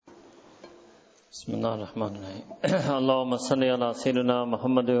بسم اللہ الرحمن الرحیم اللہم صلی علی سیدنا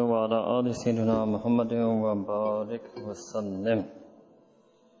محمد وعلی آل سیدنا محمد وبارک وسلم۔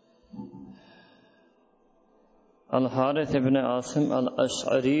 الحارث ابن عاصم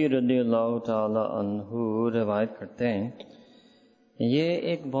الاشعری رضی اللہ تعالی عنہ روایت کرتے ہیں، یہ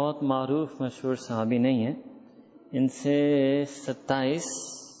ایک بہت معروف مشہور صحابی نہیں ہے، ان سے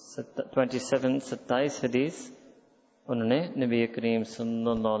 27 حدیث انہوں نے نبی کریم صلی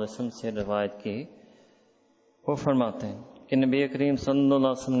اللہ علیہ وسلم سے روایت کی۔ وہ فرماتے ہیں کہ نبی کریم صلی اللہ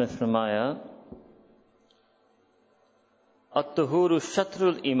علیہ وسلم نے فرمایا، الطہور شطر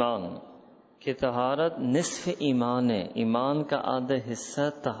الایمان، کہ طہارت نصف ایمان ہے، ایمان کا آدھا حصہ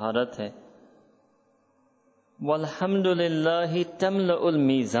طہارت ہے۔ والحمدللہ تملأ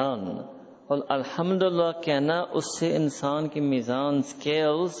المیزان، اور الحمدللہ کہنا اس سے انسان کی میزان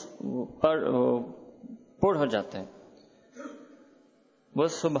سکیلز پر ہو جاتے ہیں۔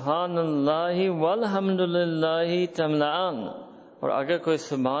 وَسُبْحَانَ اللَّهِ وَالْحَمْدُلِلَّهِ تَمْلَآنِ، اور اگر کوئی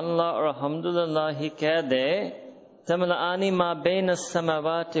سبحان اللہ اور الحمدللہ ہی کہہ دے، تملآنِ ما بین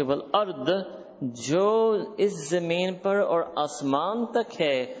السماوات والارض، جو اس زمین پر اور آسمان تک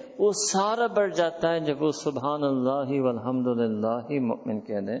ہے وہ سارا بڑھ جاتا ہے جب وہ سبحان اللہ والحمدللہ مؤمن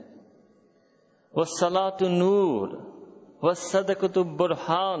کہہ دے۔ وَالصَّلَاةُ نور وَالصَّدَقَةُ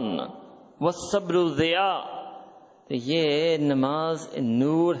برہان وَالصَّبْرُ ضیاء، یہ نماز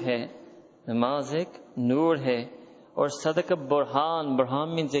نور ہے، نماز ایک نور ہے، اور صدقہ برہان، برہان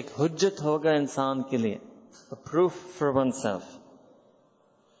مینز ایک حجت ہوگا انسان کے لیے، proof for oneself۔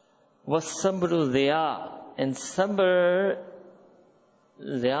 والصبر Zia, and صبر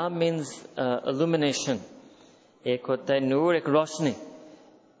ضیاء means illumination، ایک ہوتا ہے نور، ایک روشنی،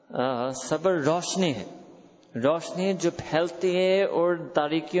 صبر روشنی ہے، روشنی جو پھیلتی ہے اور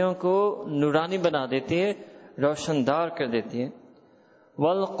تاریکیوں کو نورانی بنا دیتی ہے، روشندار کر دیتی ہے۔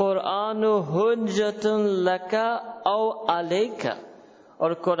 والقرآن حجت لک او علیک،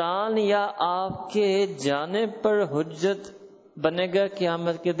 اور قرآن یا آپ کے جانب پر حجت بنے گا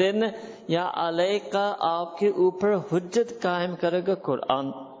قیامت کے دن، یا علیک آپ کے اوپر حجت قائم کرے گا قرآن۔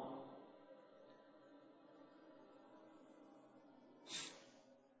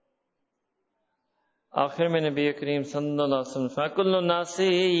 آخر میں نبی کریم صلی اللہ علیہ وسلم فَكُلُّ النَّاسِ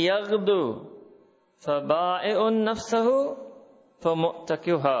يَغْدُو فَبَائِعٌ نَفْسَهُ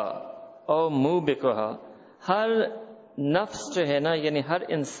فَمُؤْتَقِهَا أَوْ مُوبِقُهَا، ہر نفس جو ہے نا، یعنی ہر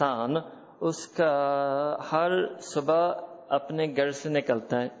انسان، اس کا ہر صبح اپنے گھر سے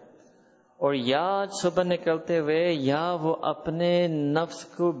نکلتا ہے، اور یا صبح نکلتے ہوئے یا وہ اپنے نفس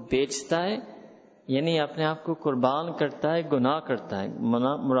کو بیچتا ہے، یعنی اپنے آپ کو قربان کرتا ہے، گناہ کرتا ہے،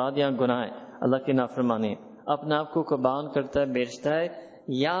 مراد یہاں گناہ ہے، اللہ کی نافرمانی، اپنے آپ کو قربان کرتا ہے، بیچتا ہے،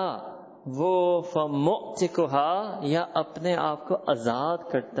 یا وہ فَمُؤْتِقُهَا، یا اپنے آپ کو آزاد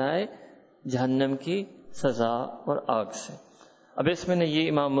کرتا ہے جہنم کی سزا اور آگ سے۔ اب اس میں نے یہ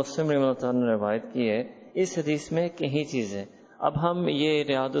امام مسلم رحمہ اللہ تعالیٰ نے روایت کی ہے، اس حدیث میں کئی چیزیں۔ اب ہم یہ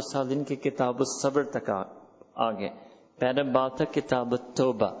ریاض الصالحین کی کتاب الصبر تک آگے، پہلے بات تک کتاب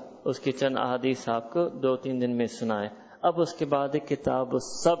التوبہ، اس کی چند احادیث آپ کو 2-3 دن میں سنائے۔ اب اس کے بعد کتاب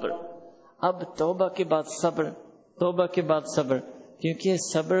الصبر، اب توبہ کے بعد صبر، توبہ کے بعد صبر، کیونکہ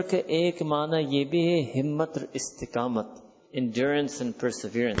صبر کا ایک معنی یہ بھی ہے ہمت اور استقامت، endurance and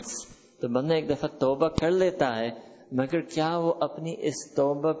perseverance۔ تو بندہ ایک دفعہ توبہ کر لیتا ہے، مگر کیا وہ اپنی اس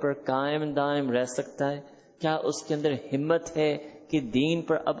توبہ پر قائم دائم رہ سکتا ہے؟ کیا اس کے اندر ہمت ہے کہ دین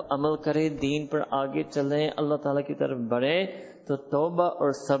پر اب عمل کرے، دین پر آگے چلیں، اللہ تعالیٰ کی طرف بڑھے؟ تو توبہ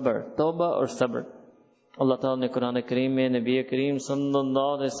اور صبر، توبہ اور صبر۔ اللہ تعالیٰ نے قرآن کریم میں نبی کریم صلی اللہ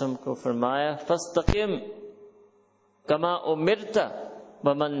علیہ وسلم کو فرمایا، فَاسْتَقِمْ کما امرت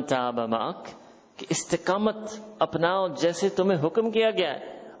ومن تاب معک، کہ استقامت اپناؤ جیسے تمہیں حکم کیا گیا ہے،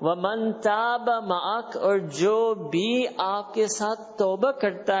 ومن تاب معک، اور جو بھی آپ کے ساتھ توبہ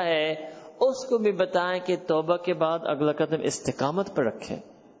کرتا ہے اس کو بھی بتائیں کہ توبہ کے بعد اگلا قدم استقامت پر رکھیں،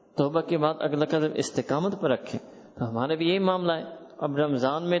 توبہ کے بعد اگلا قدم استقامت پر رکھیں۔ تو ہمارا بھی یہی معاملہ ہے۔ اب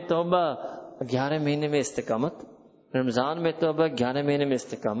رمضان میں توبہ، 11 مہینے میں استقامت، رمضان میں توبہ، 11 مہینے میں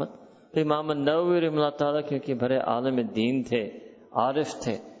استقامت۔ تو امام النووی رحمہ اللہ تعالیٰ کیونکہ بڑے عالم دین تھے، عارف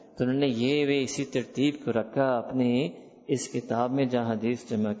تھے، تو انہوں نے یہ بھی اسی ترتیب کو رکھا اپنی اس کتاب میں، جہاں حدیث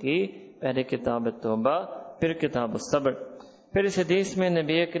جمع کی، پہلے کتاب توبہ، پھر کتاب الصبر۔ پھر اس حدیث میں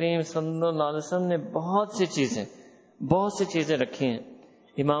نبی کریم صلی اللہ علیہ وسلم نے بہت سی چیزیں رکھی ہیں۔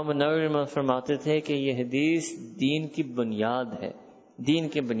 امام النووی رحمہ اللہ فرماتے تھے کہ یہ حدیث دین کی بنیاد ہے، دین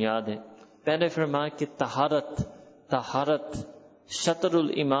کی بنیاد ہے۔ پہلے فرمایا کہ طہارت شطر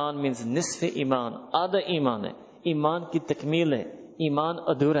الایمان مینز نصف ایمان، آدھا ایمان ہے، ایمان کی تکمیل ہے، ایمان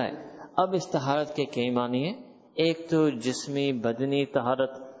ادھورا ہے۔ اب اس طہارت کے کئی معنی ہیں، ایک تو جسمی بدنی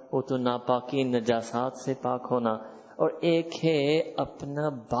طہارت، وہ تو ناپاکی نجاسات سے پاک ہونا، اور ایک ہے اپنا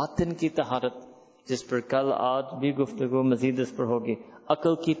باطن کی طہارت، جس پر کل آج بھی گفتگو مزید اس پر ہوگی.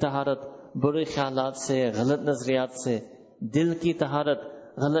 عقل کی طہارت برے خیالات سے، غلط نظریات سے، دل کی طہارت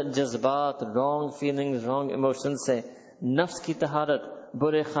غلط جذبات، رانگ فیلنگز، رانگ ایموشن سے، نفس کی طہارت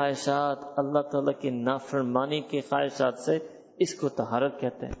برے خواہشات، اللہ تعالیٰ کی نافرمانی کے خواہشات سے. اس کو طہارت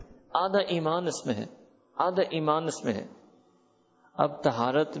کہتے ہیں. آدھا ایمان اس میں ہے، آدھا ایمان اس میں ہے. اب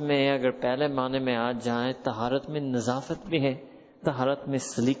طہارت میں اگر پہلے معنی میں آ جائیں، طہارت میں نظافت بھی ہے، طہارت میں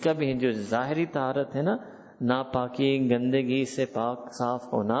سلیقہ بھی ہے. جو ظاہری طہارت ہے نا، ناپاکی گندگی سے پاک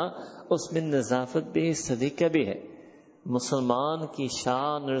صاف ہونا، اس میں نظافت بھی ہے، سلیقہ بھی ہے. مسلمان کی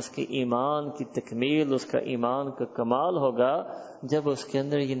شان اور اس کے ایمان کی تکمیل، اس کا ایمان کا کمال ہوگا جب اس کے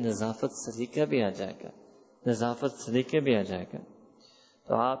اندر یہ نظافت سلیقہ بھی آ جائے گا، نظافت سلیقہ بھی آ جائے گا.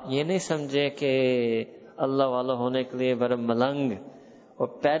 تو آپ یہ نہیں سمجھے کہ اللہ والا ہونے کے لیے بڑا ملنگ، اور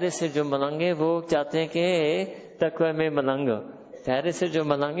پیرے سے جو ملنگ ہے وہ چاہتے ہیں کہ تقوی میں ملنگ ہو. پیرے سے جو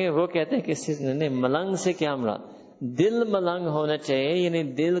ملنگ ہے وہ کہتے ہیں کہ نہیں، ملنگ سے کیا مراد؟ دل ملنگ ہونا چاہیے، یعنی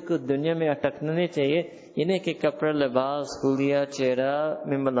دل کو دنیا میں اٹکنا نہیں چاہیے. یہ نہیں کہ کپڑا، لباس، حلیہ، چہرہ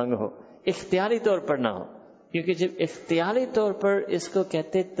میں ملنگ ہو، اختیاری طور پر نہ ہو. کیونکہ جب اختیاری طور پر، اس کو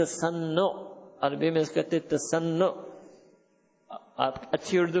کہتے تصنع، عربی میں اس کو کہتے تصنع. آپ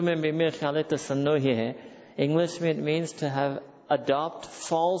اچھی اردو میں بھی میرے خیال ہے تصنع ہی ہے. انگلش میں it means to have adopt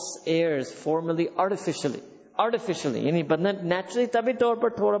false airs formally artificially یعنی بندہ نیچرلی طبی طور پر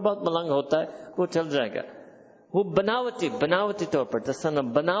تھوڑا بہت ملنگ ہوتا ہے، وہ چل جائے گا. وہ بناوٹی طور پر تصنع،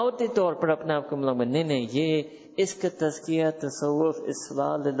 بناوٹی طور پر اپنے آپ کو ملنگ بنا. نہیں، یہ اس کا تزکیہ، تصوف،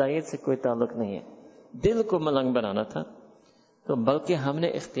 اصلاح، ہدایت سے کوئی تعلق نہیں ہے. دل کو ملنگ بنانا تھا. تو بلکہ ہم نے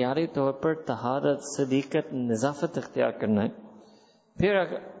اختیاری طور پر طہارت، صدیقت، نظافت اختیار کرنا ہے. پھر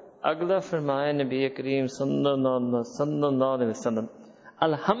اگلا فرمایا نبی کریم صلی اللہ علیہ وسلم،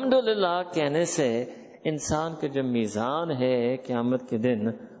 الحمدللہ کہنے سے انسان کا جو میزان ہے قیامت کے دن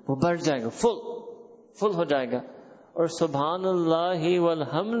وہ بڑھ جائے گا، فل ہو جائے گا. اور سبحان اللہ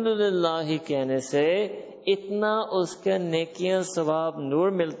والحمدللہ کہنے سے اتنا اس کا نیکیاں ثواب نور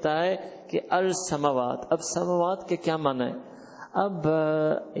ملتا ہے کہ ارض سماوات. اب سماوات کے کیا معنی ہے؟ اب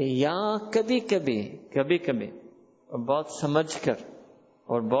یا کبھی کبھی اور بہت سمجھ کر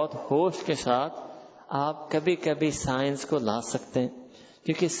اور بہت ہوش کے ساتھ آپ کبھی کبھی سائنس کو لا سکتے ہیں.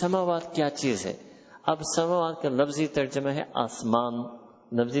 کیونکہ سماوات کیا چیز ہے؟ اب سماوات کا لفظی ترجمہ ہے آسمان،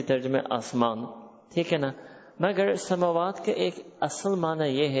 لفظی ترجمہ آسمان، ٹھیک ہے نا. مگر سماوات کا ایک اصل معنی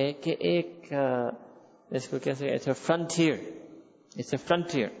یہ ہے کہ ایک اس کو کیسے فرنٹیئر،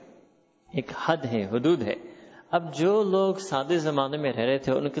 ایک حد ہے، حدود ہے. اب جو لوگ سادے زمانے میں رہ رہے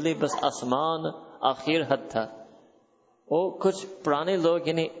تھے ان کے لیے بس آسمان آخر حد تھا. وہ کچھ پرانے لوگ،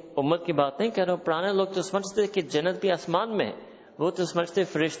 یعنی امت کی بات نہیں کر رہا ہوں، پرانے لوگ تو سمجھتے کہ جنت بھی آسمان میں ہے. وہ تو سمجھتے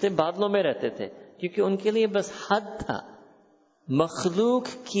فرشتے بادلوں میں رہتے تھے، کیونکہ ان کے لیے بس حد تھا. مخلوق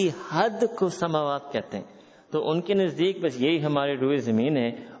کی حد کو سماوات کہتے ہیں. تو ان کے نزدیک بس یہی ہماری روئے زمین ہے،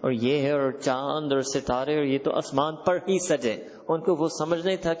 اور یہ ہے، اور چاند اور ستارے، اور یہ تو آسمان پر ہی سجے. ان کو وہ سمجھ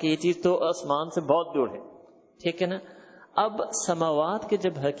نہیں تھا کہ یہ چیز تو آسمان سے بہت دور ہے، ٹھیک ہے نا. اب سماوات کے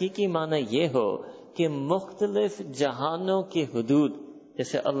جب حقیقی معنی یہ ہو کہ مختلف جہانوں کی حدود،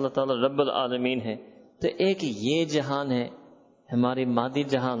 جیسے اللہ تعالی رب العالمین ہے، تو ایک یہ جہان ہے ہماری مادی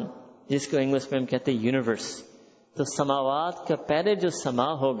جہان، جس کو انگلش میں ہم کہتے ہیں یونیورس. تو سماوات کا پہلے جو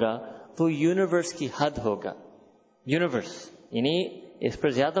سما ہوگا وہ یونیورس کی حد ہوگا. یونیورس یعنی اس پر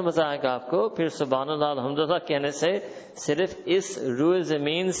زیادہ مزہ آئے گا آپ کو. پھر سبحان اللہ الحمدللہ کہنے سے صرف اس روئے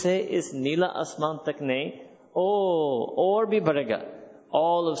زمین سے اس نیلا آسمان تک نہیں، اور بھی بڑھے گا.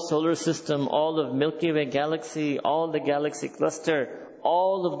 all of solar system, all of Milky Way galaxy, all the galaxy cluster,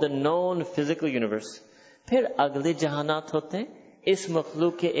 all of the known physical universe. پھر اگلے جہانات ہوتے ہیں. اس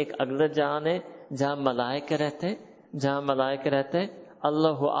مخلوق کے ایک اگلا جہان ہے جہاں ملائکہ رہتے ہیں.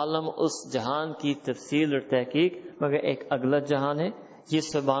 اللہ عالم اس جہان کی تفصیل اور تحقیق، مگر ایک اگلا جہان ہے. یہ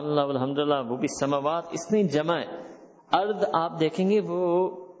سبحان اللہ والحمدللہ وہ بھی سماوات اس میں جمع ہے. ارض آپ دیکھیں گے وہ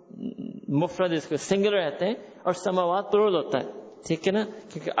مفرد، اس کو سنگل رہتے ہیں، اور سماوات پلورل ہوتا ہے، ٹھیک ہے نا.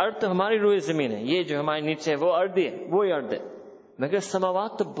 کیونکہ ارض تو ہماری روئے زمین ہے، یہ جو ہمارے نیچے ہے وہ ارض ہے، وہی ارض ہے. مگر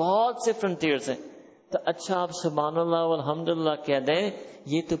سماوات تو بہت سے فرنٹیئرز ہیں. تو اچھا آپ سبحان اللہ والحمدللہ کہہ دیں،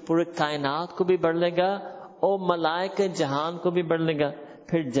 یہ تو پورے کائنات کو بھی بڑھ لے گا اور ملائکہ جہان کو بھی بڑھ لے گا.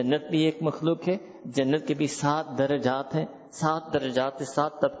 پھر جنت بھی ایک مخلوق ہے، جنت کے بھی 7 درجات ہیں،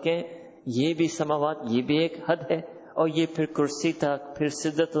 7 طبقے. یہ بھی سماوات، یہ بھی ایک حد ہے. اور یہ پھر کرسی تک، پھر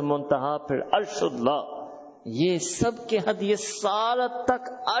سدرۃ المنتہا، پھر عرش اللہ، یہ سب کے حد، یہ سارا تک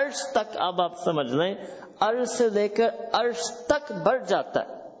عرش تک. اب آپ سمجھ لیں عرش سے لے کر عرش تک بڑھ جاتا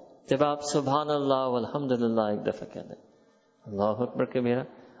ہے جب آپ سبحان اللہ والحمدللہ ایک دفعہ کہہ دیں. اللہ اکبر کبیرہ.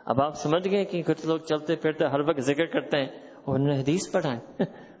 اب آپ سمجھ گئے کہ کچھ لوگ چلتے پھرتے ہر وقت ذکر کرتے ہیں، انہوں نے حدیث پڑھا ہے،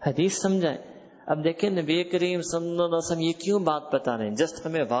 حدیث سمجھائے. اب دیکھیں نبی کریم صلی اللہ علیہ وسلم یہ کیوں بات بتا رہے ہیں؟ جسٹ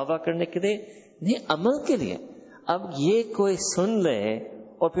ہمیں واہ واہ کرنے کے لیے نہیں، عمل کے لیے. اب یہ کوئی سن لے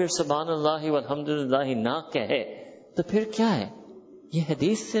اور پھر سبحان اللہ والحمد للہ نہ کہے تو پھر کیا ہے؟ یہ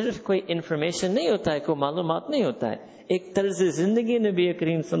حدیث صرف کوئی انفارمیشن نہیں ہوتا ہے، کوئی معلومات نہیں ہوتا ہے، ایک طرز زندگی نبی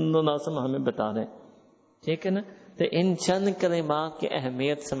کریم صلی اللہ علیہ وسلم ہمیں بتا رہے ہیں. ٹھیک ہے نا؟ تو ان چند کلمات کی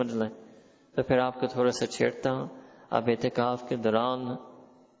اہمیت سمجھ لیں. تو پھر آپ کو تھوڑا سا چھیڑتا ہوں، اب اعتکاف کے دوران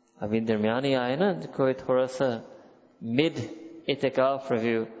ابھی درمیانی آئے نا، کوئی تھوڑا سا مڈ اعتکاف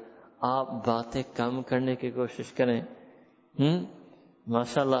ریویو، آپ باتیں کم کرنے کی کوشش کریں.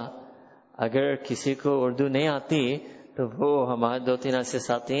 ماشاءاللہ اگر کسی کو اردو نہیں آتی تو وہ ہمارے 2-3 ایسے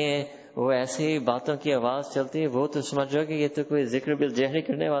ساتھی ہیں، وہ ایسی باتوں کی آواز چلتی ہے، وہ تو سمجھ رہے کہ یہ تو کوئی ذکر بالجہری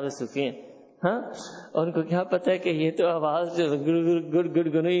کرنے والے صوفی ہیں. ہاں، ان کو کیا پتہ ہے کہ یہ تو آواز جو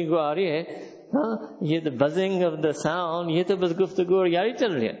گڑگڑی کو آ رہی ہے، ہاں یہ تو بزنگ آف دا ساؤنڈ، یہ تو بس گفتگو اور یاری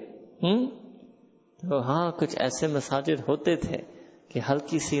چل رہی ہے. تو ہاں کچھ ایسے مساجد ہوتے تھے کہ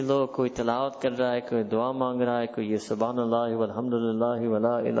ہلکی سی لوگ، کوئی تلاوت کر رہا ہے، کوئی دعا مانگ رہا ہے، کوئی یہ سبحان اللہ والحمد للہ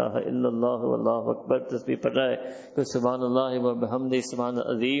ولا الہ الا اللہ واللہ اکبر تسبیح پڑھ رہا ہے، کوئی سبحان اللہ وبحمدہ سبحان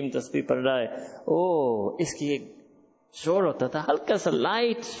عظیم تسبیح پڑھ رہا ہے. اس کی ایک شور ہوتا تھا، ہلکا سا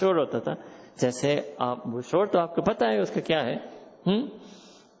لائٹ شور ہوتا تھا. جیسے آپ وہ شور تو آپ کو پتہ ہے اس کا کیا ہے.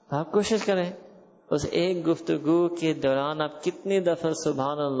 آپ کوشش کریں اس ایک گفتگو کے دوران آپ کتنی دفعہ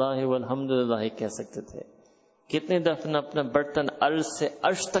سبحان اللہ والحمد للہ کہہ سکتے تھے، کتنے دفعہ اپنا برتن عرض سے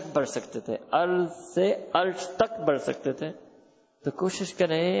عرش تک بڑھ سکتے تھے، عرض سے عرش تک بڑھ سکتے تھے. تو کوشش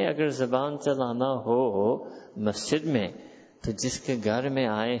کریں اگر زبان چلانا ہو مسجد میں تو جس کے گھر میں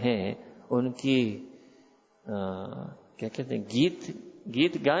آئے ہیں ان کی کیا کہتے ہیں،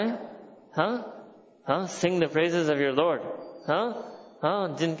 گیت گائیں. ہاں سنگ دا پریزز آف یور لارڈ. ہاں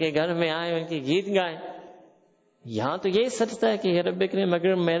جن کے گھر میں آئے ان کی گیت گائیں. یہاں تو یہی سچتا ہے کہ یہ رب کریم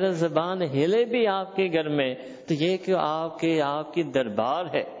اگر میرا زبان ہلے بھی آپ کے گھر میں تو یہ کہ آپ کی دربار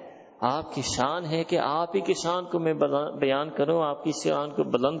ہے، آپ کی شان ہے کہ آپ ہی کی شان کو میں بیان کروں، آپ کی شان کو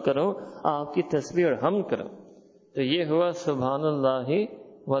بلند کروں، آپ کی تسبیح اور حمد کروں. تو یہ ہوا سبحان اللہ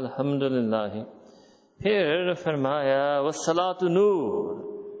والحمد للہ. پھر فرمایا والصلاۃ نور،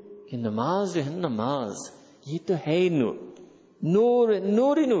 کہ نماز جو ہے، نماز یہ تو ہے ہی نور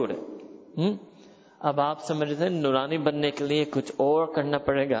ہی نور ہے. اب آپ سمجھ رہے ہیں نورانی بننے کے لیے کچھ اور کرنا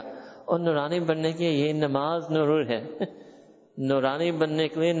پڑے گا، اور نورانی بننے کے لیے یہ نماز نور ہے. نورانی بننے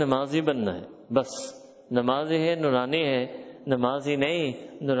کے لیے نمازی بننا ہے بس. نمازی ہے نورانی ہے، نمازی نہیں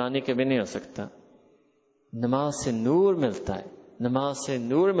نورانی کبھی نہیں ہو سکتا. نماز سے نور ملتا ہے، نماز سے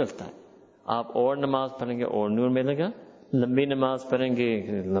نور ملتا ہے. آپ اور نماز پڑھیں گے اور نور ملے گا، لمبی نماز پڑھیں گے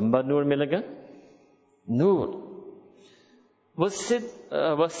لمبا نور ملے گا. نور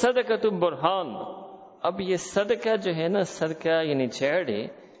والصدقۃ برہان. اب یہ صدقہ جو ہے نا، صدقہ یعنی چیریٹی،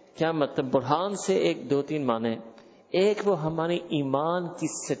 کیا مطلب؟ برہان سے ایک 2-3 معنی. ایک وہ ہماری ایمان کی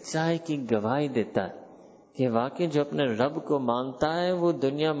سچائی کی گواہی دیتا ہے کہ واقعی جو اپنے رب کو مانتا ہے وہ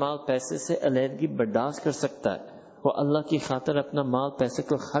دنیا مال پیسے سے علیحدگی برداشت کر سکتا ہے، وہ اللہ کی خاطر اپنا مال پیسے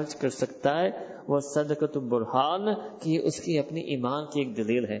کو خرچ کر سکتا ہے. وہ صدقۃ برہان کہ اس کی اپنی ایمان کی ایک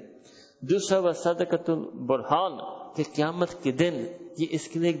دلیل ہے. دوسرا وہ صدقۃ برہان کہ قیامت کے دن یہ اس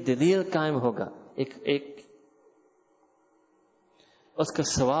کے لیے ایک دلیل قائم ہوگا، ایک اس کا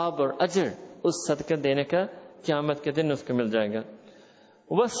ثواب اور اجر اس صدقہ دینے کا قیامت کے دن اس کو مل جائے گا.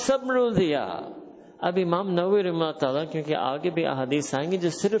 والصبر ضیاء. اب امام نووی رحمہ اللہ تعالیٰ، کیونکہ آگے بھی احادیث آئیں گی جو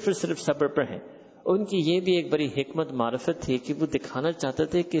صرف اور صرف صبر پر ہیں، ان کی یہ بھی ایک بڑی حکمت معرفت تھی کہ وہ دکھانا چاہتے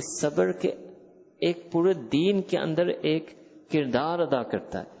تھے کہ صبر کے ایک پورے دین کے اندر ایک کردار ادا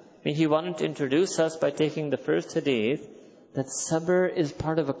کرتا ہے. He wanted to introduce us by taking the first hadith that sabr is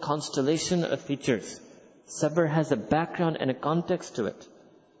part of a constellation of features. Sabr has a background and a context to it.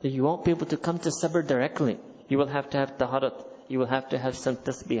 So you won't be able to come to sabr directly. You will have to have taharat. You will have to have some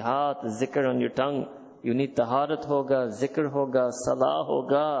tasbihat, zikr on your tongue. You need taharat hoga, zikr hoga, salah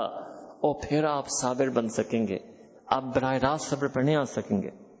hoga. اور پھر آپ صابر بن سکیں گے. آپ براہ راست صبر پر نہیں آ سکیں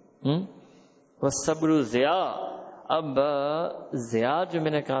گے. والصبر ضیاء. اب ضیاء جو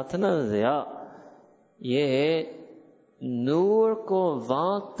میں نے کہا تھا نا، ضیاء یہ نور کو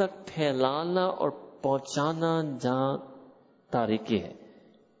وہاں تک پھیلانا اور پہنچانا جہاں تاریکی ہے.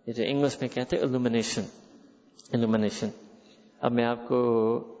 یہ جو انگلش میں کہتے ہیں illumination. اب میں آپ کو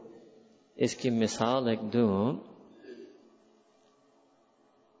اس کی مثال ایک دوں.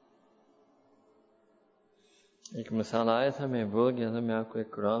 ایک مثال آیا تھا، میں بھول گیا تھا، میں آپ کو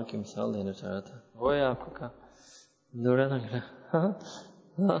ایک قرآن کی مثال دینا چاہ رہا تھا. وہ ہے آپ کو کہا دورا لگ رہا.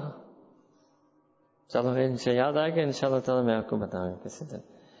 چلو ان سے یاد آئے گا، انشاءاللہ تعالیٰ میں آپ کو بتاؤں گا کسی دن.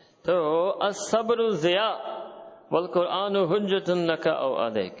 تو الصبر ضیاء والقرآن حجۃ لک او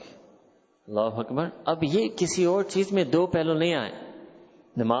علیک. اللہ اکبر. اب یہ کسی اور چیز میں دو پہلو نہیں آئے.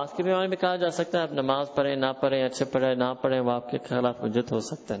 نماز کے بارے میں کہا جا سکتا ہے آپ نماز پڑھیں نہ پڑھیں، اچھے پڑھیں نہ پڑھیں، وہ آپ کے خلاف حجت ہو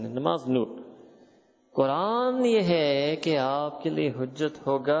سکتا ہے. نماز نور. قرآن یہ ہے کہ آپ کے لیے حجت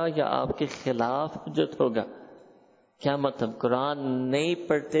ہوگا یا آپ کے خلاف حجت ہوگا. کیا مطلب؟ قرآن نہیں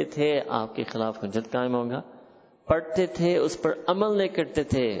پڑھتے تھے آپ کے خلاف حجت قائم ہوگا، پڑھتے تھے اس پر عمل نہیں کرتے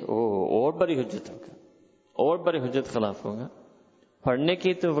تھے اور بڑی حجت ہوگا، اور بڑی حجت خلاف ہوگا. پڑھنے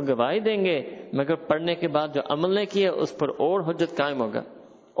کی تو وہ گواہی دیں گے، مگر پڑھنے کے بعد جو عمل نہیں کیا اس پر اور حجت قائم ہوگا،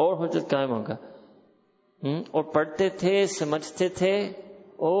 اور حجت قائم ہوگا. اور پڑھتے تھے، سمجھتے تھے،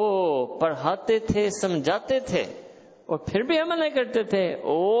 پڑھاتے تھے، سمجھاتے تھے، اور پھر بھی عمل نہیں کرتے تھے،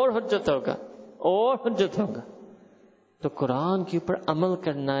 اور حجت ہوگا، اور حجت ہوگا. تو قرآن کے اوپر عمل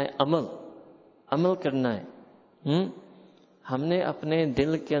کرنا ہے، عمل کرنا ہے. ہم نے اپنے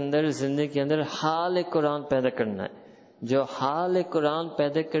دل کے اندر، زندگی کے اندر حال قرآن پیدا کرنا ہے. جو حال قرآن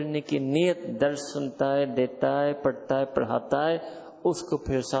پیدا کرنے کی نیت درس سنتا ہے، دیتا ہے، پڑھتا ہے، پڑھاتا ہے، اس کو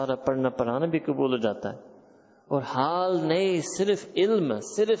پھر سارا پڑھنا پڑھانا بھی قبول ہو جاتا ہے. اور حال نہیں، صرف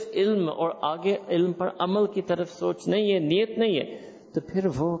علم اور آگے علم پر عمل کی طرف سوچ نہیں ہے، نیت نہیں ہے، تو پھر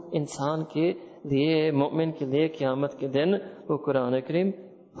وہ انسان کے لیے، مومن کے لیے قیامت کے دن وہ قرآن کریم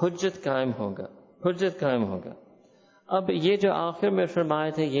حجت قائم ہوگا، حجت قائم ہوگا. اب یہ جو آخر میں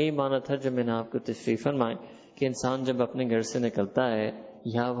فرمائے تھے یہی معنی تھا جو میں نے آپ کو تشریح فرمائے کہ انسان جب اپنے گھر سے نکلتا ہے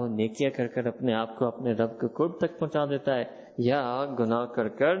یا وہ نیکیاں کر کر اپنے آپ کو اپنے رب کے قرب تک پہنچا دیتا ہے، یا گناہ کر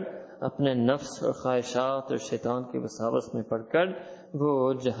کر اپنے نفس اور خواہشات اور شیطان کی وساوس میں پڑ کر وہ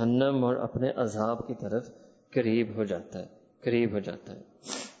جہنم اور اپنے عذاب کی طرف قریب ہو جاتا ہے.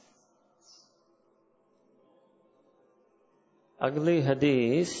 اگلی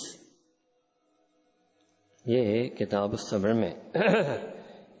حدیث یہ کتاب الصبر میں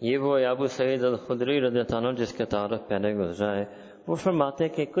یہ وہ ابو سعید الخدری رضی اللہ عنہ جس کا تعارف پہلے گزرا ہے. وہ فرماتے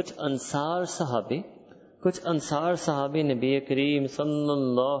کہ کچھ انصار صحابی نبی کریم صلی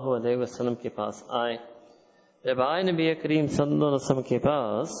اللہ علیہ وسلم کے پاس آئے. جب آئے نبی کریم صلی اللہ علیہ وسلم کے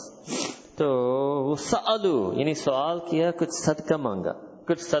پاس تو وہ سألو یعنی سوال کیا، کچھ صدقہ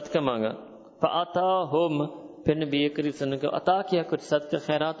مانگا. فآتاہم، پھر نبی کریم صلی اللہ علیہ وسلم کو عطا کیا، کچھ صدقہ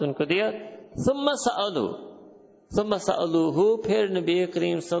خیرات ان کو دیا. ثم سألوہ، پھر نبی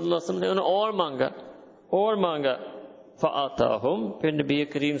کریم صلی اللہ علیہ وسلم نے انہیں اور مانگا. فآتاہم، پھر نبی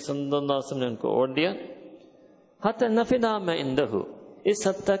کریم صلی اللہ علیہ وسلم نے ان کو اور دیا. حتی نفد ما عنده، اس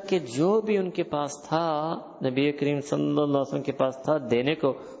حد تک کہ جو بھی ان کے پاس تھا، نبی کریم صلی اللہ علیہ وسلم کے پاس تھا دینے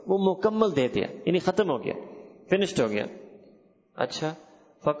کو، وہ مکمل دے دیا، یعنی ختم ہو گیا، فنشڈ ہو گیا. اچھا.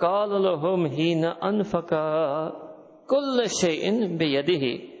 فقال لهم حين انفق كل شيء بيده،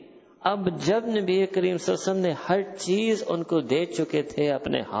 اب جب نبی کریم صلی اللہ علیہ وسلم نے ہر چیز ان کو دے چکے تھے،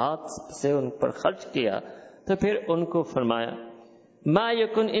 اپنے ہاتھ سے ان پر خرچ کیا، تو پھر ان کو فرمایا ما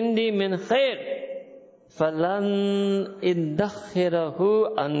یکن عندی من خیر فلن ادخرہ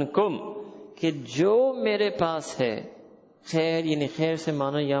عنکم، کہ جو میرے پاس ہے، خیر یعنی خیر سے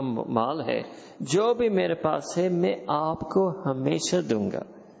معنی یا مال ہے، جو بھی میرے پاس ہے میں آپ کو ہمیشہ دوں گا.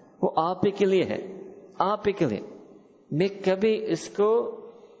 وہ آپ ہی کے لیے ہے، آپ ہی کے لیے. میں کبھی اس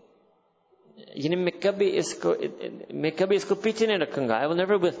کو پیچھے نہیں رکھوں گا. I will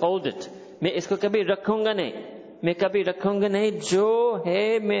never withhold it. میں اس کو کبھی رکھوں گا نہیں. جو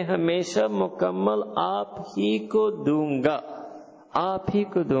ہے میں ہمیشہ مکمل آپ ہی کو دوں گا.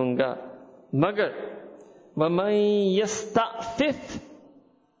 مگر وَمَن يَسْتَعْفِفْ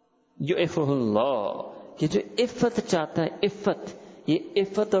يُعِفُهُ اللَّهُ، کہ جو عفت چاہتا ہے، یہ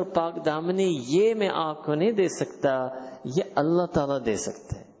عفت اور پاک دامنی، یہ میں آپ کو نہیں دے سکتا، یہ اللہ تعالیٰ دے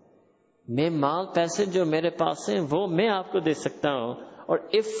سکتا ہے. میں مال پیسے جو میرے پاس ہیں وہ میں آپ کو دے سکتا ہوں، اور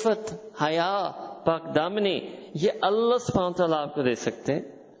عفت، حیا، پاک دامنی یہ اللہ سبحانہ تعالیٰ آپ کو دے سکتے ہیں.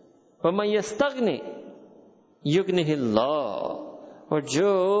 وَمَن يَسْتَغْنِ يُغْنِهِ اللَّهُ، اور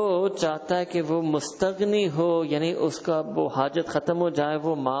جو چاہتا ہے کہ وہ مستغنی ہو، یعنی اس کا وہ حاجت ختم ہو جائے،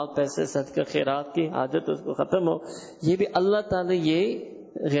 وہ مال پیسے صدقہ خیرات کی حاجت اس کو ختم ہو، یہ بھی اللہ تعالیٰ یہ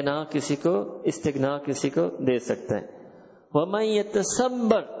غنا کسی کو، استغنا کسی کو دے سکتا ہے.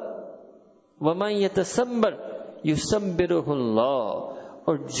 وَمَن يَتَصَبَّرْ يُصَبِّرُهُ اللَّهُ،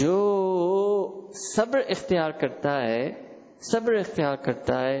 اور جو صبر اختیار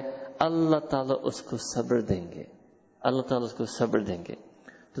کرتا ہے اللہ تعالیٰ اس کو صبر دیں گے،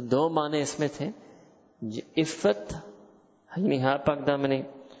 تو دو معنی اس میں تھے، عفت یعنی پاک دامنی،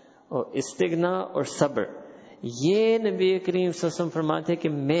 اور استغنا اور صبر. یہ نبی کریم صلی اللہ علیہ وسلم فرماتے کہ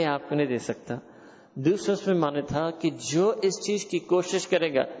میں آپ کو نہیں دے سکتا. دوسرا اس میں معنی تھا کہ جو اس چیز کی کوشش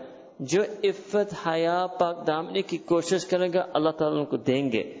کرے گا، جو عفت، حیا، پاک دامنی کی کوشش کرے گا، اللہ تعالیٰ ان کو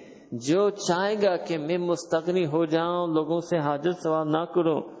دیں گے. جو چاہے گا کہ میں مستغنی ہو جاؤں، لوگوں سے حاجت سوال نہ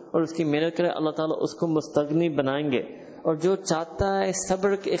کروں اور اس کی محنت کرے، اللہ تعالیٰ اس کو مستغنی بنائیں گے. اور جو چاہتا ہے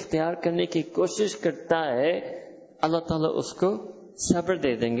صبر اختیار کرنے کی کوشش کرتا ہے، اللہ تعالیٰ اس کو صبر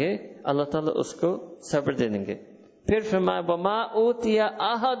دے دیں گے، اللہ تعالیٰ اس کو صبر دے دیں گے. پھر فرمایا وَمَا أُوتِيَ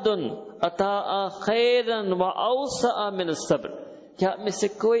أَحَدٌ أَتَاءَ خَيْرًا وَأَوْسَعَ مِنَ الصَّبْرِ. کیا میں سے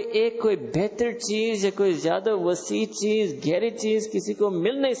کوئی بہتر چیز یا کوئی زیادہ وسیع چیز، گہری چیز کسی کو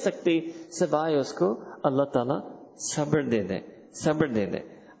مل نہیں سکتی سوائے اس کو اللہ تعالیٰ صبر دے دے، صبر دے دے.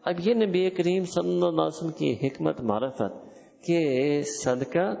 اب یہ نبی کریم صلی اللہ علیہ وسلم کی حکمت معرفت کہ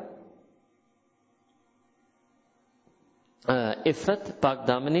صدقہ، عفت، پاک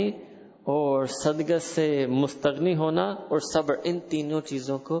دامنی اور صدقہ سے مستغنی ہونا اور صبر، ان تینوں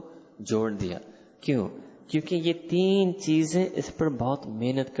چیزوں کو جوڑ دیا. کیوں؟ کیونکہ یہ تین چیزیں اس پر بہت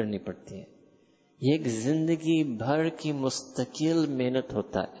محنت کرنی پڑتی ہے. یہ ایک زندگی بھر کی مستقل محنت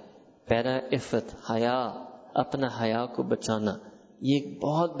ہوتا ہے. پہلا عفت، حیا، اپنا حیا کو بچانا، یہ ایک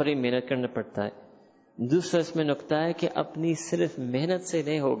بہت بڑی محنت کرنا پڑتا ہے. دوسرا اس میں نقطہ ہے کہ اپنی صرف محنت سے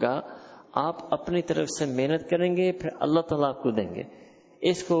نہیں ہوگا، آپ اپنی طرف سے محنت کریں گے، پھر اللہ تعالیٰ آپ کو دیں گے.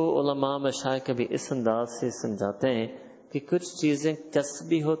 اس کو علماء مشائخ کبھی اس انداز سے سمجھاتے ہیں کہ کچھ چیزیں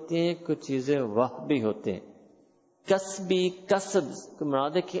کسبی ہوتی ہیں، کچھ چیزیں وہبی ہوتی ہیں. کسبی، کسب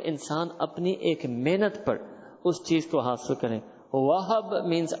مراد ہے کہ انسان اپنی ایک محنت پر اس چیز کو حاصل کریں. وہب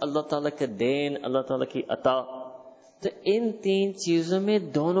مینز اللہ تعالیٰ کا دین، اللہ تعالیٰ کی عطا. تو ان تین چیزوں میں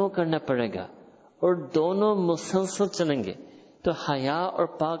دونوں کرنا پڑے گا اور دونوں مسلسل چلیں گے. تو حیا اور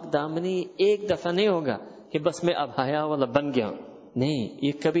پاک دامنی ایک دفعہ نہیں ہوگا کہ بس میں اب حیا والا بن گیا ہوں. نہیں،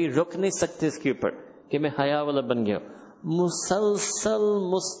 یہ کبھی رک نہیں سکتے اس کے اوپر کہ میں حیا والا بن گیا ہوں. مسلسل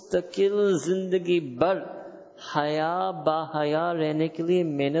مستقل زندگی بھر حیا با حیا رہنے کے لیے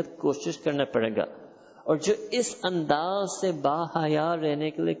محنت کوشش کرنا پڑے گا. اور جو اس انداز سے با حیا رہنے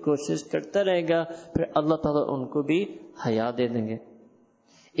کے لیے کوشش کرتا رہے گا، پھر اللہ تعالیٰ ان کو بھی حیا دے دیں گے.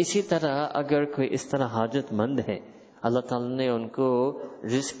 اسی طرح اگر کوئی اس طرح حاجت مند ہے، اللہ تعالیٰ نے ان کو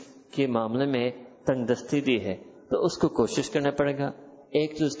رزق کے معاملے میں تنگ دستی دی ہے، تو اس کو کوشش کرنا پڑے گا.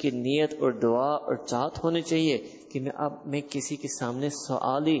 ایک تو اس کی نیت اور دعا اور چاہت ہونی چاہیے کہ میں کسی کے سامنے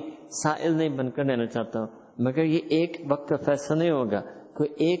سوالی سائل نہیں بن کر رہنا چاہتا ہوں. مگر یہ ایک وقت کا فیصلہ نہیں ہوگا، کوئی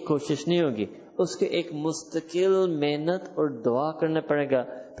ایک کوشش نہیں ہوگی، اس کو ایک مستقل محنت اور دعا کرنا پڑے گا،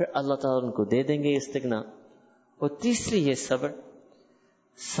 پھر اللہ تعالیٰ ان کو دے دیں گے استغنا. اور تیسری یہ صبر،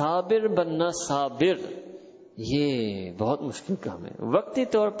 صابر بننا. صابر یہ بہت مشکل کام ہے. وقتی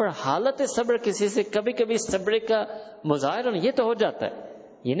طور پر حالت صبر کسی سے کبھی کبھی صبر کا مظاہرہ یہ تو ہو جاتا ہے.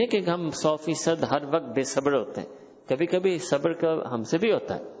 یہ نہیں کہ ہم 100% ہر وقت بے صبر ہوتے ہیں، کبھی کبھی صبر کا ہم سے بھی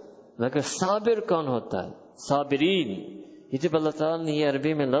ہوتا ہے. مگر صابر کون ہوتا ہے؟ صابرین. یہ جب اللہ تعالیٰ نے یہ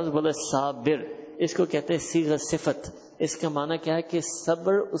عربی میں لفظ بولا صابر، اس کو کہتے ہیں صیغہ صفت. اس کا معنی کیا ہے کہ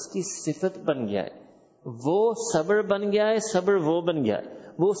صبر اس کی صفت بن گیا ہے. وہ صبر بن گیا ہے، صبر وہ بن گیا ہے،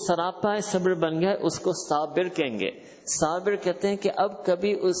 وہ سراپا ہے صبر بن گیا ہے، اس کو صابر کہیں گے. صابر کہتے ہیں کہ اب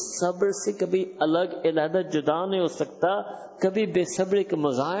کبھی اس صبر سے کبھی الگ علیحدہ جدا نہیں ہو سکتا، کبھی بے صبری کا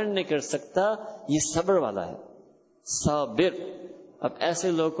مظاہر نہیں کر سکتا. یہ صبر والا ہے، صابر. اب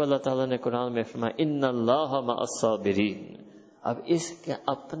ایسے لوگ کو اللہ تعالیٰ نے قرآن میں فرمایا ان اللہ مع الصابرین. اب اس کے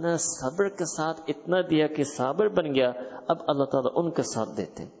اپنا صبر کے ساتھ اتنا دیا کہ صابر بن گیا. اب اللہ تعالیٰ ان کا ساتھ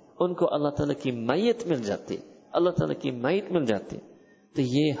دیتے، ان کو اللہ تعالیٰ کی معیت مل جاتی، اللہ تعالیٰ کی معیت مل جاتی. تو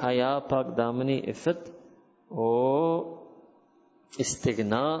یہ حیا، پاک دامنی، عفت اور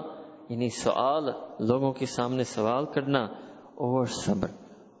استغنا یعنی سوال، لوگوں کے سامنے سوال کرنا، اور صبر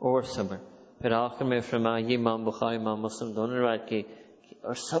اور صبر. پھر آخر میں فرمایا، یہ امام بخاری امام مسلم دونوں روایت کی.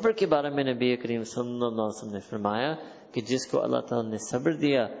 اور صبر کے بارے میں نبی کریم صلی اللہ علیہ وسلم نے فرمایا کہ جس کو اللہ تعالیٰ نے صبر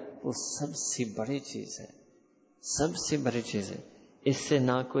دیا وہ سب سے بڑی چیز ہے، سب سے بڑی چیز ہے. اس سے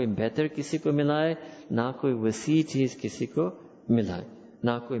نہ کوئی بہتر کسی کو ملائے، نہ کوئی وسیع چیز کسی کو ملائے،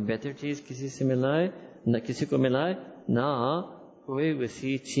 نہ کوئی بہتر چیز کسی سے ملائے، نہ کسی کو ملائے، نہ کوئی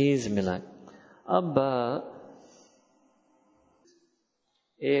وسیع چیز ملائے. اب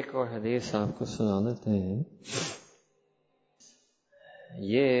ایک اور حدیث آپ کو سنا دیتے ہیں.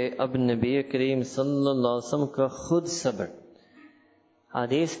 یہ اب نبی کریم صلی اللہ علیہ وسلم کا خود صبر.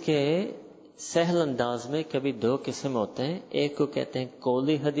 حدیث کے سہل انداز میں کبھی دو قسم ہوتے ہیں. ایک کو کہتے ہیں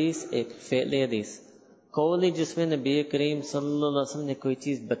قولی حدیث، ایک فعلی حدیث. قولی جس میں نبی کریم صلی اللہ علیہ وسلم نے کوئی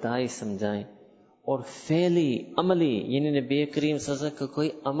چیز بتائی سمجھائیں، اور فعلی عملی یعنی نبی کریم صلی اللہ علیہ وسلم کا کوئی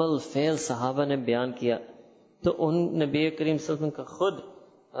عمل فعل صحابہ نے بیان کیا، تو ان نبی کریم صلی اللہ علیہ وسلم کا خود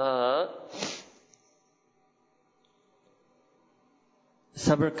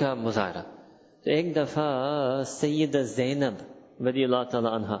صبر کا مظاہرہ. تو ایک دفعہ سیدہ زینب رضی اللہ تعالی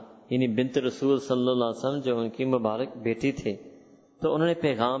عنہا یعنی بنت رسول صلی اللہ علیہ وسلم جو ان کی مبارک بیٹی تھی، تو انہوں نے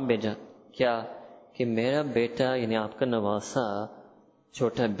پیغام بھیجا کیا کہ میرا بیٹا یعنی آپ کا نواسا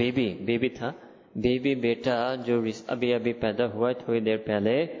چھوٹا بیبی تھا، بیبی بیٹا جو ابھی ابھی پیدا ہوا ہے تھوڑی دیر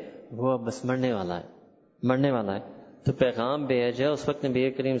پہلے، وہ بس مرنے والا ہے۔ تو پیغام بھیجا۔ اس وقت نبی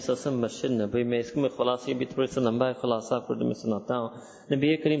کریم صلی اللہ علیہ وسلم مسجد نبوی میں، اس میں خلاصے بھی تھوڑا سا لمبا ہے، خلاصہ آپ کو میں سناتا ہوں۔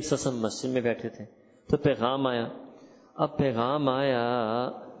 نبی کریم صلی اللہ علیہ وسلم مسجد میں بیٹھے تھے تو پیغام آیا۔ اب پیغام آیا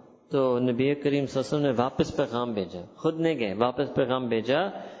تو نبی کریم صلی اللہ علیہ وسلم نے واپس پیغام بھیجا، خود نہیں گئے، واپس پیغام بھیجا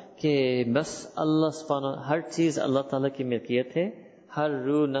کہ بس اللہ سبحانہ، ہر چیز اللہ تعالیٰ کی ملکیت ہے، ہر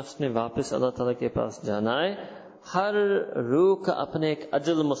روح نفس نے واپس اللہ تعالیٰ کے پاس جانا ہے، ہر روح کا اپنے ایک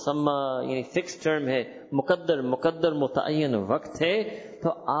اجل مسمى یعنی فکس ٹرم ہے، مقدر متعین وقت ہے، تو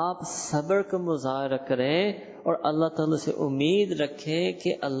آپ صبر کا مظاہرہ کریں اور اللہ تعالیٰ سے امید رکھیں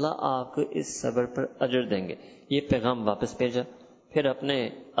کہ اللہ آپ کو اس صبر پر اجر دیں گے۔ یہ پیغام واپس بھیجا، پھر اپنے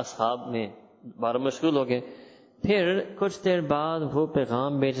اصحاب میں بارہ مشغول ہو گئے۔ پھر کچھ دیر بعد وہ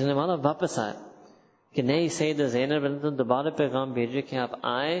پیغام بھیجنے والا واپس آیا کہ نہیں، سیدہ زینب نے دوبارہ پیغام بھیجے کہ آپ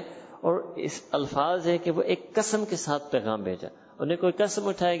آئیں، اور اس الفاظ ہے کہ وہ ایک قسم کے ساتھ پیغام بھیجا، انہیں کوئی قسم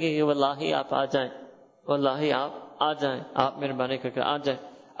اٹھائے گی کہ واللہ آپ آ جائیں، واللہ آپ آ جائیں، آپ مہربانی کر کے آ جائیں۔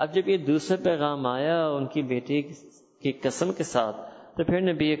 اب جب یہ دوسرا پیغام آیا ان کی بیٹی کی قسم کے ساتھ، تو پھر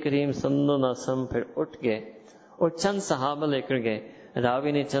نبی کریم صلی اللہ علیہ وسلم پھر اٹھ گئے اور چند صحابہ لے کر گئے۔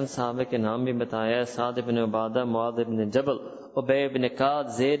 راوی نے چند صحابہ کے نام بھی بتایا، سعد بن عبادہ، معاذ بن جبل، ابی بن کعب،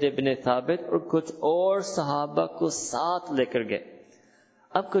 زید بن ثابت، اور کچھ اور صحابہ کو ساتھ لے کر گئے۔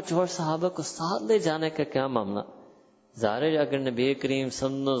 اب کچھ اور صحابہ کو ساتھ لے جانے کا کیا معاملہ؟ ظاہر ہے اگر نبی کریم صلی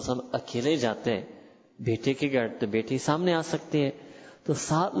اللہ علیہ وسلم اکیلے جاتے ہیں بیٹے کے گھر تو بیٹی سامنے آ سکتی ہے، تو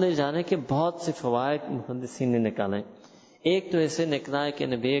ساتھ لے جانے کے بہت سے فوائد محدثین نے نکالے۔ ایک تو ایسے نکلا ہے کہ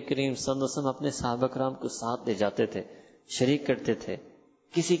نبی کریم صلی اللہ علیہ وسلم اپنے صحابہ کرام کو ساتھ لے جاتے تھے، شریک کرتے تھے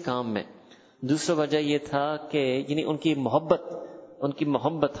کسی کام میں۔ دوسرا وجہ یہ تھا کہ یعنی ان کی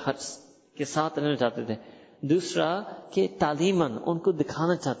محبت حج کے ساتھ رہنا چاہتے تھے۔ دوسرا کہ تعلیماً ان کو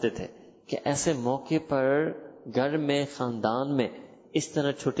دکھانا چاہتے تھے کہ ایسے موقع پر گھر میں، خاندان میں اس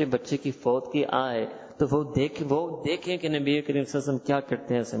طرح چھوٹے بچے کی فوت کی آئے تو وہ دیکھیں کہ نبی کریم صلی اللہ علیہ وسلم کیا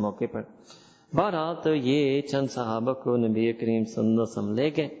کرتے ہیں ایسے موقع پر۔ بہرحال تو یہ چند صحابہ کو نبی کریم صلی اللہ علیہ وسلم لے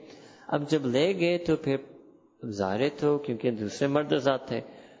گئے۔ اب جب لے گئے تو پھر ظاہر تو کیونکہ دوسرے مرد ذات تھے،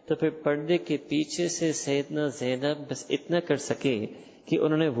 تو پھر پردے کے پیچھے سے سیدنا زینب بس اتنا کر سکے کہ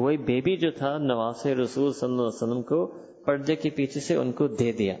انہوں نے وہی بیبی جو تھا نواسے رسول صلی اللہ علیہ وسلم کو پردے کے پیچھے سے ان کو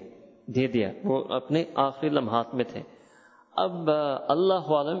دے دیا، وہ اپنے آخری لمحات میں تھے۔ اب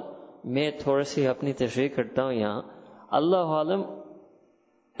اللہ عالم، میں تھوڑی سی اپنی تشریح کرتا ہوں یہاں، اللہ عالم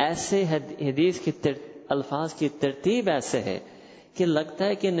ایسے حدیث کی الفاظ کی ترتیب ایسے ہے کہ لگتا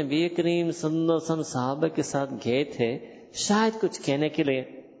ہے کہ نبی کریم صلی اللہ علیہ وسلم صحابہ کے ساتھ گئے تھے شاید کچھ کہنے کے لیے،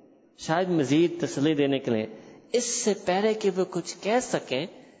 شاید مزید تسلی دینے کے لیے۔ اس سے پہلے کہ وہ کچھ کہہ سکیں،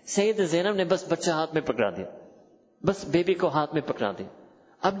 سید زینب نے بس بچہ ہاتھ میں پکڑا دیا، بس بیبی کو ہاتھ میں پکڑا دیا۔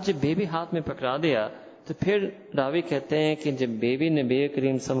 اب جب بیبی ہاتھ میں پکڑا دیا تو پھر راوی کہتے ہیں کہ جب بیبی نبی کریم صلی اللہ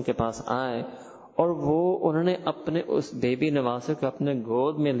علیہ وسلم کے پاس آئے اور انہوں نے اپنے اس بیبی نواسے کو اپنے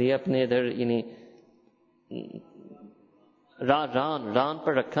گود میں لیا، اپنے ادھر یعنی ران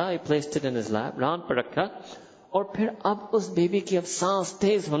پر رکھا، ران پر رکھا، اور پھر اب اس بیبی کی اب سانس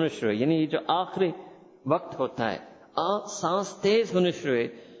تیز ہونے شروع، یعنی یہ جو آخری وقت ہوتا ہے سانس تیز ہونے شروع ہوئی۔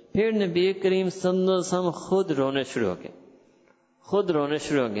 پھر نبی کریم صلی اللہ علیہ وسلم خود رونے شروع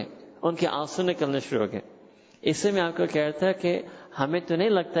ہو گئے، ان کے آنسو نکلنے شروع ہو گئے۔ اس سے میں آپ کو کہتا ہے کہ ہمیں تو نہیں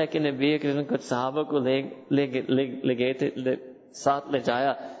لگتا ہے کہ نبی کریم کچھ صحابہ کو لے گئے تھے، ساتھ لے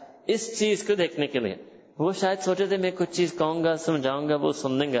جایا اس چیز کو دیکھنے کے لیے۔ وہ شاید سوچے تھے میں کچھ چیز کہوں گا، سمجھاؤں گا، وہ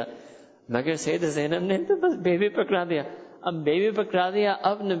سن لیں گا، مگر سید زینب نے تو بس بیبی پکڑا دیا۔ اب بیبی پکڑا دیا،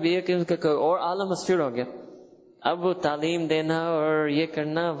 اب نبی کریم کا کوئی اور عالم شروع ہو گیا۔ اب وہ تعلیم دینا اور یہ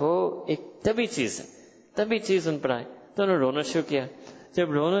کرنا وہ ایک طبی چیز ہے، طبی چیز ان پر آئی تو انہوں نے رونا شروع کیا۔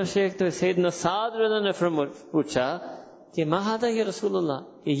 جب رونا شروع تو سیدنا سعد رضی اللہ عنہ نے پوچھا کہ ما ھذا یا رسول اللہ،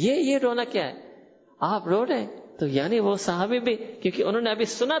 کہ یہ رونا کیا ہے، آپ رو رہے ہیں؟ تو یعنی وہ صحابی بھی، کیونکہ انہوں نے ابھی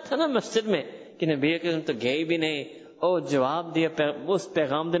سنا تھا نا مسجد میں کہ نبی کریم تو گئے بھی نہیں، اور جواب دیا، اس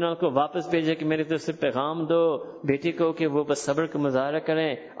پیغام دینے والے کو واپس بھیجا کہ میری طرف سے پیغام دو بیٹی کو کہ وہ بس صبر کا مظاہرہ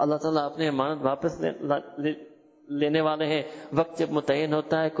کریں، اللہ تعالیٰ اپنے امانت واپس لینے والے ہیں، وقت جب متعین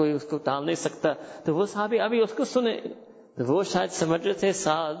ہوتا ہے کوئی اس کو ٹال نہیں سکتا۔ تو وہ صحابی ابھی اس کو سنے، تو وہ شاید سمجھ رہے تھے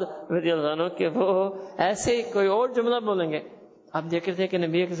سعد رضی اللہ عنہ کہ وہ ایسے ہی کوئی اور جملہ بولیں گے۔ اب دیکھ رہے تھے کہ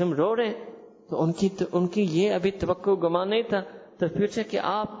نبی کے سم رو رہے ہیں، تو ان کی یہ ابھی توقع گمان نہیں تھا، تو پوچھا کہ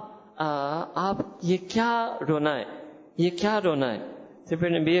آپ یہ کیا رونا ہے، یہ کیا رونا ہے؟ تو پھر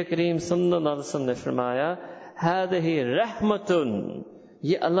نبی کریم صلی اللہ علیہ وسلم نے فرمایا ہذہ رحمت،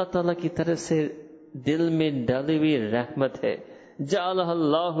 یہ اللہ تعالیٰ کی طرف سے دل میں ڈالی ہوئی رحمت ہے، جعلہ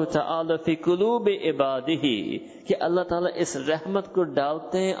اللہ تعالی فی قلوب عبادہ، کہ اللہ تعالیٰ اس رحمت کو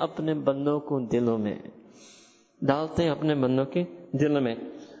ڈالتے ہیں اپنے بندوں کو دلوں میں، ڈالتے ہیں اپنے بندوں کے دلوں میں۔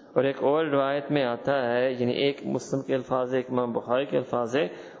 اور ایک اور روایت میں آتا ہے، یعنی ایک مسلم کے الفاظ ہے، ایک امام بخاری کے الفاظ ہے،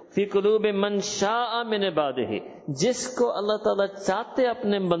 فی قلوب من شاء من عبادہ، جس کو اللہ تعالیٰ چاہتے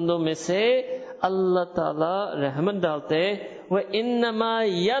اپنے بندوں میں سے اللہ تعالیٰ رحمت ڈالتے۔ وَإِنَّمَا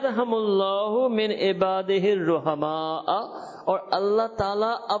يَرْحَمُ اللَّهُ مِنْ عِبَادِهِ الرُّحَمَاءَ، اور اللہ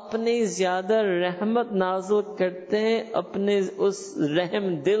تعالیٰ اپنی زیادہ رحمت نازل کرتے ہیں اپنے اس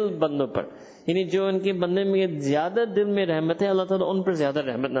رحم دل بندوں پر، یعنی جو ان کے بندے میں زیادہ دل میں رحمت ہے اللہ تعالیٰ ان پر زیادہ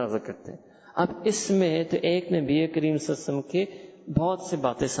رحمت نازل کرتے ہیں۔ اب اس میں تو ایک نبی کریم صلی اللہ علیہ وسلم کے بہت سے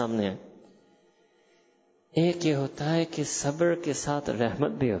باتیں سامنے آئیں۔ ایک یہ ہوتا ہے کہ صبر کے ساتھ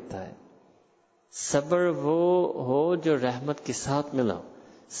رحمت بھی ہوتا ہے۔ صبر وہ ہو جو رحمت کے ساتھ ملا،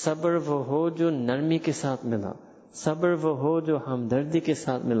 صبر وہ ہو جو نرمی کے ساتھ ملا، صبر وہ ہو جو ہمدردی کے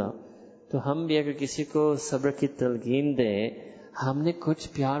ساتھ ملا۔ تو ہم بھی اگر کسی کو صبر کی تلقین دیں، ہم نے کچھ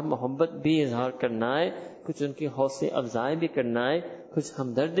پیار محبت بھی اظہار کرنا ہے، کچھ ان کی حوصلہ افزائی بھی کرنا ہے، کچھ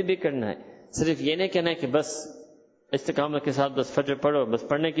ہمدردی بھی کرنا ہے۔ صرف یہ نہیں کہنا ہے کہ بس استقامت کے ساتھ بس فجر پڑھو، بس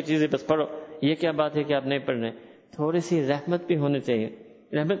پڑھنے کی چیزیں بس پڑھو، یہ کیا بات ہے کہ آپ نہیں پڑھ رہے؟ تھوڑی سی رحمت بھی ہونی چاہیے،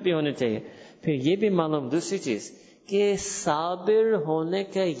 رحمت بھی ہونی چاہیے۔ پھر یہ بھی معلوم دوسری چیز کہ صابر ہونے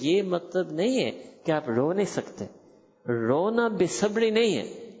کا یہ مطلب نہیں ہے کہ آپ رو نہیں سکتے۔ رونا بے صبری نہیں ہے۔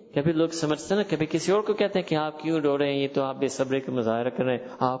 کبھی لوگ سمجھتے ہیں نا، کبھی کسی اور کو کہتے ہیں کہ آپ کیوں رو رہے ہیں، یہ تو آپ بے صبری کا مظاہرہ کر رہے ہیں،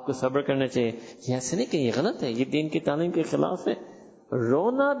 آپ کو صبر کرنا چاہیے۔ یہ ایسے نہیں کہ یہ غلط ہے، یہ دین کی تعلیم کے خلاف ہے۔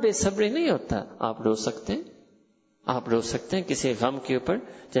 رونا بے صبری نہیں ہوتا۔ آپ رو سکتے ہیں، آپ رو سکتے ہیں کسی غم کے اوپر،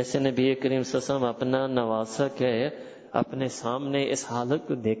 جیسے نبی کریم صلی اللہ علیہ وسلم اپنا نواسا کے اپنے سامنے اس حالت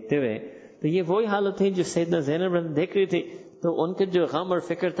کو دیکھتے ہوئے، تو یہ وہی حالت تھی جو سیدنا زینب دیکھ رہی تھی، تو ان کے جو غم اور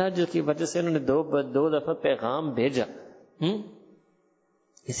فکر تھا جس کی وجہ سے انہوں نے دو دفعہ پیغام بھیجا۔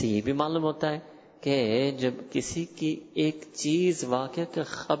 اسے یہ بھی معلوم ہوتا ہے کہ جب کسی کی ایک چیز واقعہ کا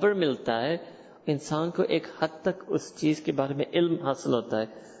خبر ملتا ہے، انسان کو ایک حد تک اس چیز کے بارے میں علم حاصل ہوتا ہے،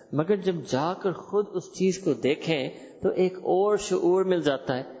 مگر جب جا کر خود اس چیز کو دیکھیں تو ایک اور شعور مل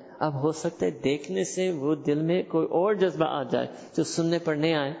جاتا ہے۔ اب ہو سکتا ہے دیکھنے سے وہ دل میں کوئی اور جذبہ آ جائے جو سننے پر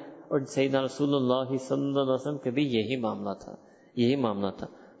نہیں آئے۔ اور سیدنا رسول اللہ صلی اللہ علیہ وسلم کا بھی یہی معاملہ تھا، یہی معاملہ تھا۔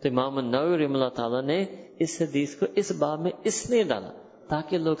 تو امام النووی رحمہ اللہ تعالیٰ نے اس حدیث کو اس باب میں اس لیے ڈالا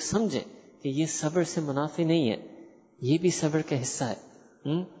تاکہ لوگ سمجھیں کہ یہ صبر سے منافی نہیں ہے، یہ بھی صبر کا حصہ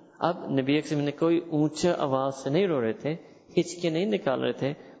ہے۔ اب نبی اکرم نے کوئی اونچا آواز سے نہیں رو رہے تھے، ہچکے نہیں نکال رہے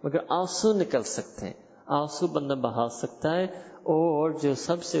تھے، مگر آنسو نکل سکتے ہیں، آنسو بندہ بہا سکتا ہے۔ اور جو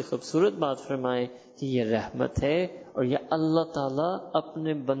سب سے خوبصورت بات فرمائے کہ یہ رحمت ہے، اور یہ اللہ تعالیٰ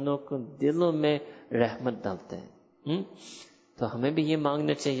اپنے بندوں کو دلوں میں رحمت ڈالتے ہیں۔ تو ہمیں بھی یہ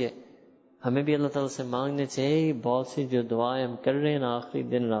مانگنا چاہیے، ہمیں بھی اللہ تعالیٰ سے مانگنے چاہیے۔ بہت سی جو دعائیں ہم کر رہے ہیں آخری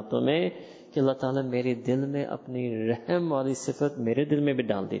دن راتوں میں کہ اللہ تعالیٰ میرے دل میں اپنی رحم والی صفت میرے دل میں بھی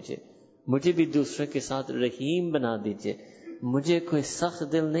ڈال دیجئے، مجھے بھی دوسروں کے ساتھ رحیم بنا دیجئے، مجھے کوئی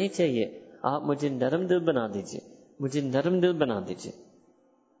سخت دل نہیں چاہیے، آپ مجھے نرم دل بنا دیجئے، مجھے نرم دل بنا دیجئے۔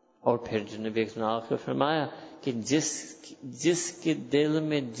 اور پھر جو نبی نے آخر فرمایا کہ جس کے دل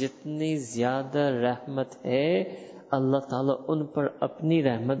میں جتنی زیادہ رحمت ہے اللہ تعالیٰ ان پر اپنی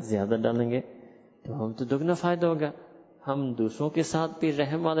رحمت زیادہ ڈالیں گے، تو ہم تو دگنا فائدہ ہوگا، ہم دوسروں کے ساتھ بھی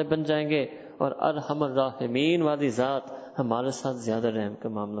رحم والے بن جائیں گے، اور ارحم الراحمین والی ذات ہمارے ساتھ زیادہ رحم کا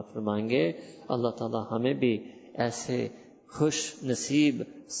معاملہ فرمائیں گے۔ اللہ تعالیٰ ہمیں بھی ایسے خوش نصیب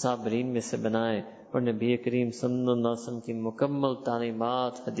صابرین میں سے بنائے، اور نبی کریم صلی اللہ علیہ وسلم کی مکمل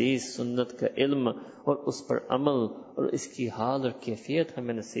تعلیمات، حدیث سنت کا علم اور اس پر عمل اور اس کی حال اور کیفیت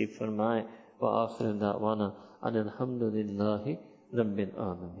ہمیں نصیب فرمائے۔ وآخر دعوانا ان الحمد للہ رب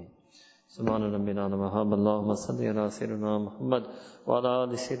العالمین۔ سبحان ربنا وبحمدہ، اللہم صلی علی سیدنا محمد وعلی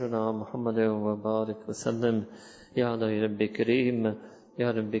آل سیدنا محمد وبارک وسلم۔ یا اللہ رب کریم،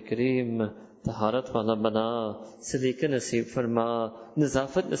 یا رب کریم، طہارت والا بنا، سلیقہ نصیب فرما،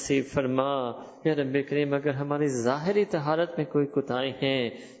 نظافت نصیب فرما۔ یا رب کریم اگر ہماری ظاہری طہارت میں کوئی کوتاہی ہیں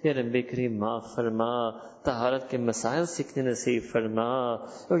یا رب کریم معاف فرما، طہارت کے مسائل سیکھنے نصیب فرما۔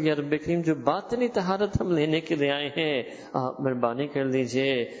 اور یا رب کریم جو باطنی طہارت ہم لینے کے لیے آئے ہیں آپ مہربانی کر لیجئے،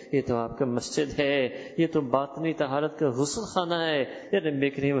 یہ تو آپ کا مسجد ہے، یہ تو باطنی طہارت کا غسل خانہ ہے۔ یا رب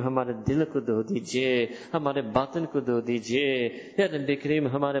کریم ہمارے دل کو دھو دیجئے، ہمارے باطن کو دھو دیجئے۔ یا رب کریم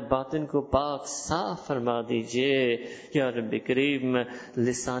ہمارے باطن کو پاک پاک صاف فرما دیجئے. یا رب کریم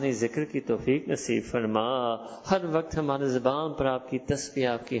لسانی ذکر کی توفیق نصیب فرما. ہر وقت ہمارے زبان پر آپ کی تسبیح،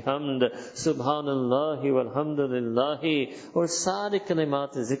 آپ کی حمد، سبحان اللہ والحمد للہ اور سارے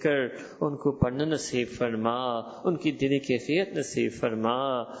کلمات ذکر ان کو پڑھنا نصیب فرما، ان کی دلی کیفیت نصیب فرما.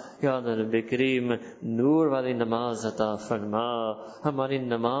 یا رب کریم نور والی نماز عطا فرما، ہماری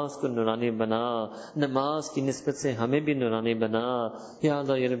نماز کو نورانی بنا، نماز کی نسبت سے ہمیں بھی نورانی بنا. یا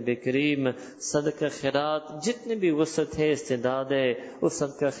اللہ یا رب کریم صدقہ خیرات جتنے بھی وسعت ہے، استعداد ہے، اس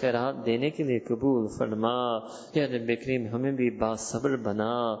صدقہ خیرات دینے کے لیے قبول فرما. یا رب کریم ہمیں بھی باصبر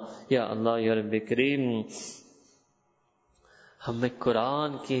بنا. یا اللہ یا رب کریم ہمیں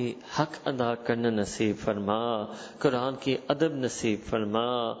قرآن کی حق ادا کرنا نصیب فرما، قرآن کی ادب نصیب فرما،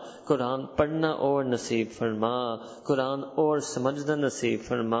 قرآن پڑھنا اور نصیب فرما، قرآن اور سمجھنا نصیب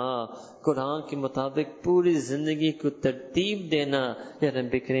فرما، قرآن کے مطابق پوری زندگی کو ترتیب دینا یا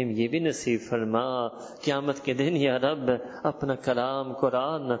رب کریم یہ بھی نصیب فرما. قیامت کے دن یا رب اپنا کلام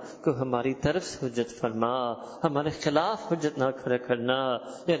قرآن کو ہماری طرف سے حجت فرما، ہمارے خلاف حجت نہ کھڑا کرنا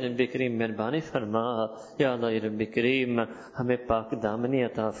یا رب کریم مہربانی فرما. یا اللہ یا رب کریم ہمیں پاک دامنی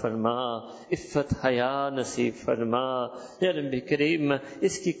عطا فرما، عفت حیا نصیب فرما. یا رب کریم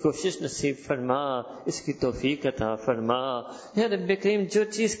اس کی کوشش نصیب فرما، اس کی توفیق عطا فرما. یا رب کریم جو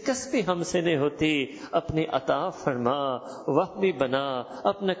چیز کسبی ہم سے نہیں ہوتی اپنی عطا فرما، وہبی بنا،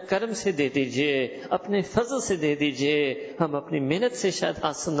 اپنا کرم سے دے دیجئے، اپنے فضل سے دے دیجئے. ہم اپنی محنت سے شاید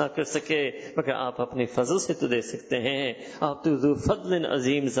حاصل نہ کر سکے مگر آپ اپنے فضل سے تو دے سکتے ہیں. آپ تو ذو فضل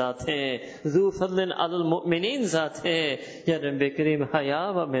عظیم ذات ہیں، ذو فضل علی المؤمنین ذات ہیں. یا رب کریم حیا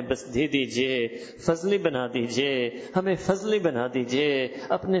ہمیں بس دے دیجئے، فضلی بنا دیجئے، ہمیں فضلی بنا دیجئے،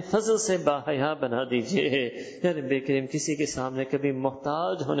 اپنے فضل سے باحیا بنا دیجئے. یا رب کریم کسی کے سامنے کبھی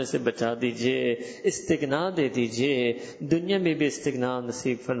محتاج ہونے سے بچا دیجئے، استغنا دے دیجئے، دنیا میں بھی استغنا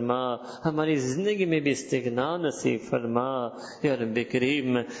نصیب فرما، ہماری زندگی میں بھی استغنا نصیب فرما. یا رب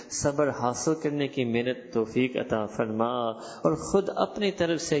کریم صبر حاصل کرنے کی محنت توفیق عطا فرما اور خود اپنی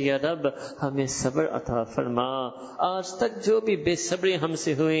طرف سے یا رب ہمیں صبر عطا فرما. آج تک جو بھی بے صبری ہم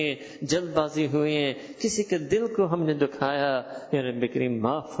سے ہوئی، جلد بازی ہوئی ہیں، کسی کے دل کو ہم نے دکھایا یا رب کریم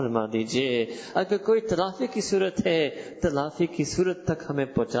معاف فرما دیجئے. اگر کوئی تلافی کی صورت ہے تلافی کی صورت تک ہمیں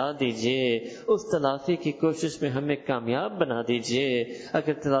پہنچا دیجئے، اس تلافی کی کوشش میں ہمیں کامیاب بنا دیجئے.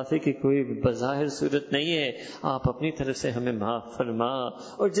 اگر تلافی کی کوئی بظاہر صورت نہیں ہے آپ اپنی طرف سے ہمیں معاف فرما.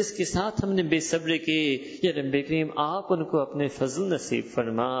 اور جس کے ساتھ ہم نے بے صبری کی یا رب کریم آپ ان کو اپنے فضل نصیب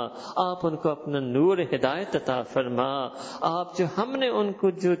فرما، آپ ان کو اپنا نور ہدایت عطا فرما. آپ جو ہم نے ان کو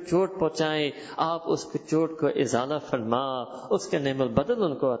جو چوٹ پہنچائے آپ اس کو چوٹ کو ازالہ فرما، اس کا نعم البدل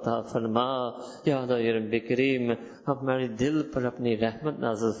ان کو عطا فرما. یا اللہ یا رب کریم ہمارے دل پر اپنی رحمت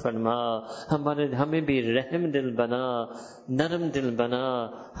نازل فرما، ہمیں بھی رحم دل بنا، نرم دل بنا،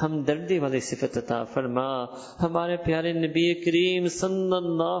 ہمدردی والی صفت عطا فرما. ہمارے پیارے نبی کریم صلی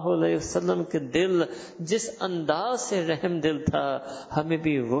اللہ علیہ وسلم کے دل جس انداز سے رحم دل تھا ہمیں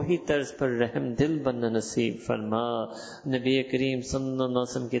بھی وہی طرز پر رحم دل بننا نصیب فرما. نبی کریم صلی اللہ علیہ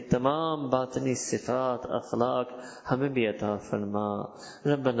وسلم کی تمام باطنی صفات اخلاق ہمیں بھی عطا فرما.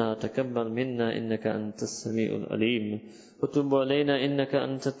 ربنا تقبل منا انك انت السميع العليم وتب علينا انك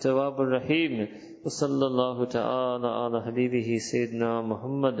انت التواب الرحيم. وصلى الله تعالى على حبيبه سيدنا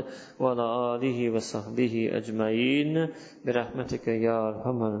محمد وعلى آله وصحبه أجمعين برحمتك يا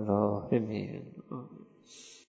أرحم الراحمين.